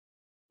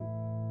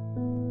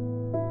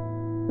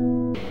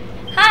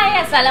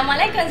Hai,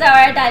 Assalamualaikum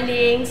Zawara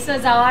Darling. So,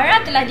 Zawara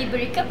telah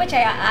diberi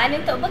kepercayaan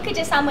untuk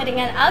bekerjasama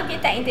dengan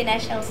Agen-agen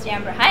International yang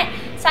berhad,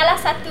 salah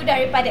satu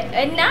daripada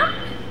 6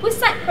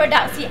 pusat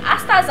produksi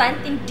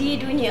Astaxanthin di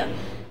dunia.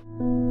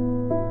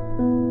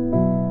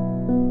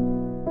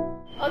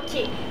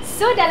 Okay,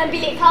 so dalam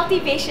bilik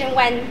cultivation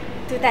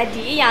 1 tu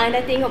tadi yang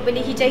anda tengok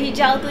benda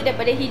hijau-hijau tu,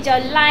 daripada hijau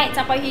light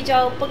sampai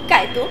hijau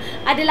pekat tu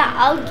adalah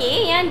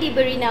algae yang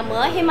diberi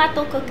nama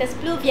Haematococcus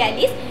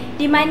Pluvialis,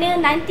 di mana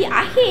nanti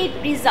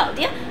akhir result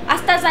dia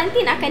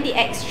Astaxanthin akan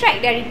diekstrak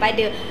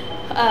daripada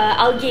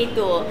algae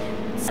tu.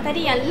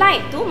 Tadi yang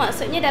light tu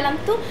maksudnya dalam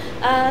tu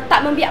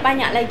tak membiak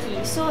banyak lagi.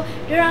 So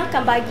diorang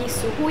akan bagi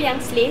suhu yang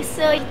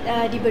selesa,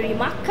 diberi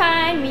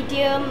makan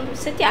medium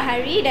setiap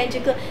hari dan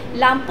juga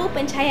lampu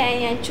pencahayaan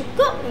yang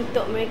cukup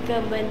untuk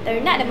mereka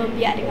menternak dan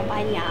membiak dengan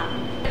banyak.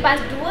 Lepas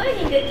 2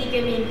 hingga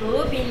 3 minggu,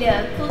 bila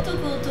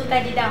kultur-kultur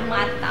tadi dah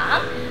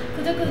matang,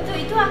 kultur-kultur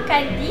itu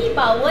akan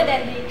dibawa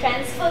dan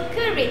ditransfer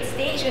ke red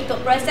stage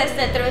untuk proses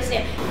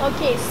seterusnya.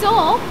 Okay,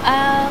 so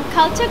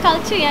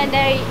culture-culture yang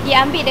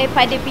diambil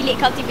daripada bilik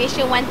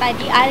cultivation 1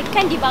 tadi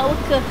akan dibawa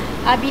ke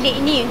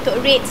bilik ini untuk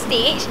red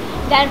stage,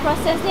 dan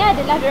prosesnya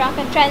adalah diorang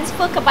akan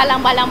transfer ke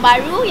balang-balang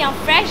baru yang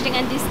fresh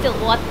dengan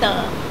distilled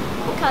water.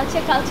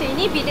 Culture-culture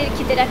ini bila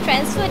kita dah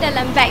transfer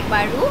dalam bag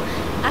baru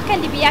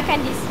akan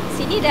dibiarkan di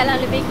sini dalam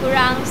lebih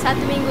kurang 1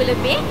 minggu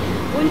lebih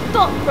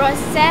untuk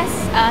proses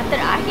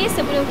terakhir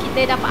sebelum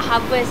kita dapat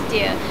harvest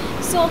dia.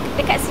 So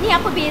dekat sini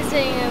apa beza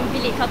dengan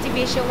bilik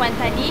cultivation 1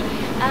 tadi?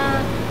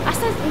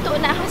 Untuk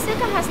nak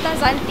hasilkan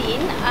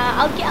Astaxanthin,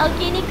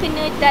 algae-algae ni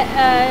kena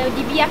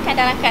dibiarkan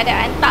dalam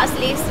keadaan tak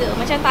selesa.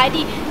 Macam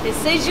tadi, dia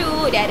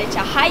sejuk, dia ada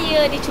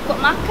cahaya, dia cukup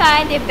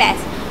makan, dia best.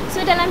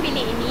 So dalam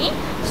bilik ini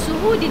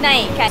suhu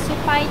dinaikkan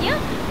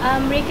supaya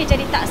mereka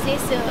jadi tak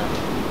selesa.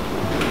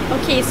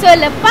 Okay, so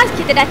lepas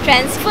kita dah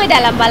transfer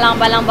dalam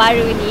balang-balang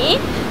baru ni,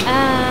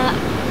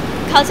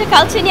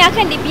 culture-culture ni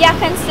akan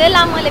dibiarkan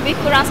selama lebih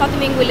kurang 1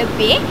 minggu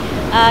lebih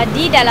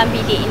di dalam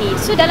bilik ini.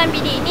 So dalam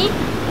bilik ini,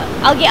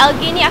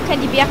 algae-algae ni akan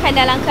dibiarkan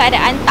dalam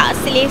keadaan tak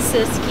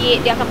selesa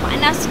sikit. Dia akan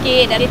panas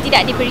sikit dan dia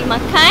tidak diberi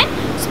makan.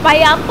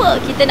 Supaya apa?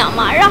 Kita nak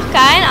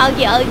marahkan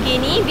algae-algae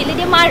ni, bila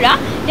dia marah,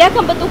 dia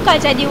akan bertukar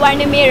jadi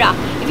warna merah.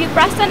 If you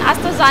perasan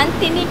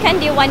Astaxanthin ni kan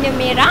dia warna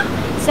merah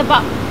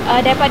sebab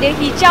daripada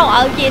hijau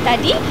algae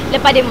tadi,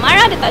 lepas dia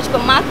marah, dia tak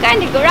cukup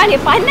makan, dia gerah, dia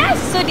panas,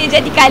 so dia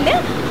jadi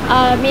colour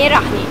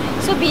merah ni.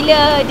 So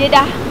bila dia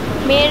dah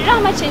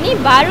merah macam ni,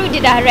 baru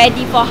dia dah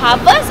ready for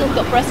harvest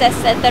untuk proses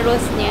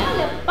seterusnya.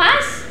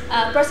 Lepas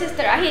proses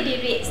terakhir di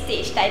red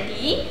stage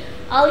tadi,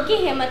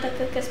 algae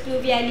Haematococcus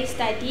Pluvialis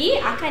tadi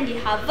akan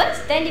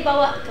diharvest dan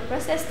dibawa ke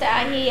proses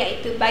terakhir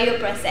iaitu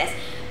bioproses.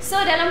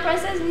 So dalam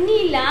proses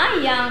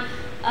inilah yang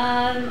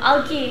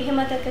algae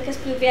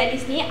Haematococcus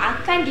Pluvialis ni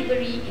akan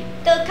diberi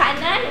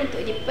tekanan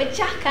untuk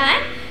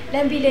dipecahkan,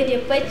 dan bila dia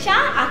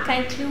pecah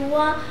akan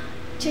keluar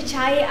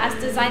cecair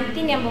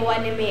Astaxanthin yang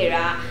berwarna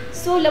merah.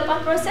 So lepas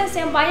proses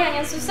yang banyak,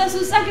 yang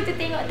susah-susah kita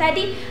tengok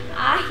tadi,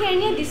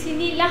 akhirnya di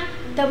sinilah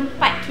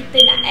tempat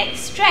kita nak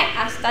ekstrak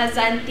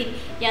Astaxanthin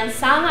yang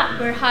sangat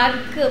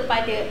berharga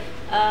pada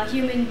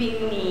human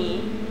being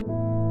ni.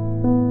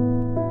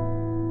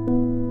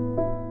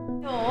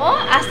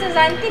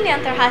 Astaxanthin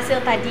yang terhasil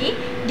tadi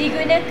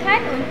digunakan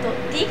untuk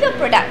 3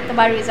 produk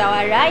terbaru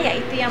Zawara,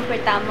 iaitu yang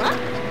pertama,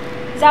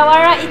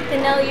 ZAWARA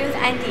Eternal Youth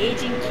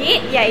Anti-Aging Kit,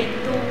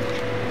 iaitu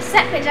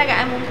set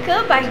penjagaan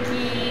muka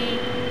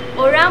bagi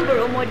orang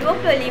berumur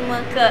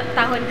 25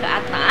 tahun ke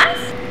atas.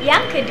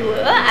 Yang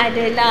kedua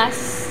adalah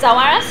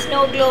ZAWARA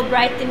Snow Glow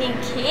Brightening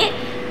Kit,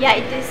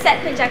 iaitu set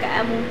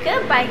penjagaan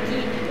muka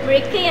bagi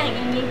mereka yang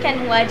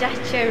inginkan wajah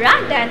cerah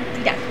dan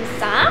tidak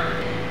kusam.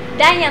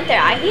 Dan yang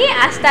terakhir,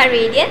 Asta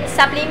Radiant,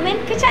 suplemen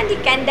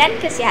kecantikan dan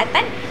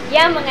kesihatan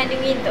yang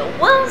mengandungi the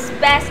world's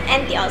best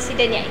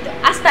antioksidan, iaitu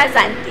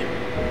Astaxanthin.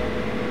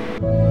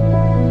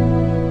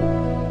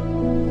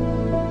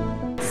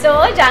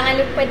 So, jangan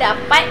lupa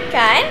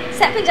dapatkan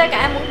set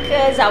penjagaan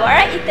muka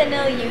ZAWARA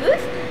Eternal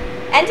Youth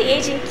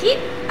Anti-Aging Kit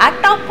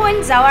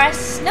ataupun ZAWARA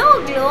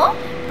Snow Glow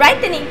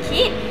Brightening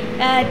Kit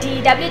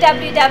di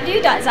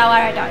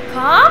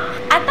www.zawara.com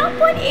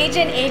ataupun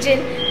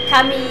agen-agen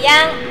kami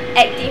yang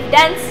aktif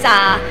dan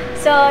sah.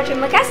 So,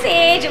 terima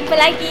kasih. Jumpa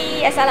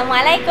lagi.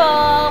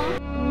 Assalamualaikum.